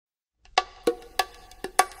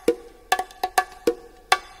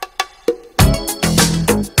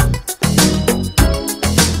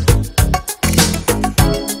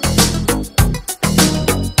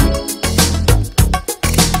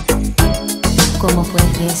¿Cómo fue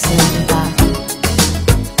que se va?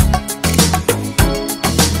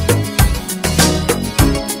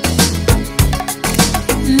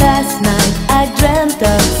 Last night I dreamt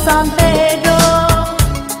of San Pedro,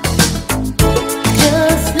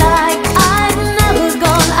 just like I'd never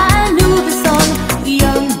gone. I knew the song, the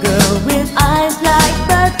young girl with eyes like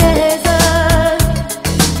the desert.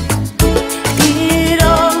 It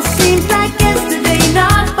all seems like yesterday,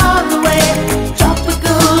 not far away.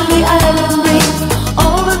 Tropical, the island breeze,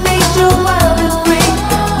 all of nature wild and free.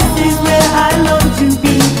 This is where I long to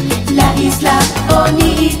be, La Isla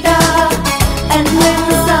Bonita. And when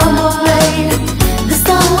the samba played, the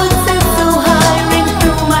sun would set so high, ring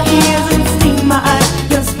through my ears and sting my eyes,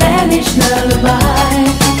 your Spanish lullaby.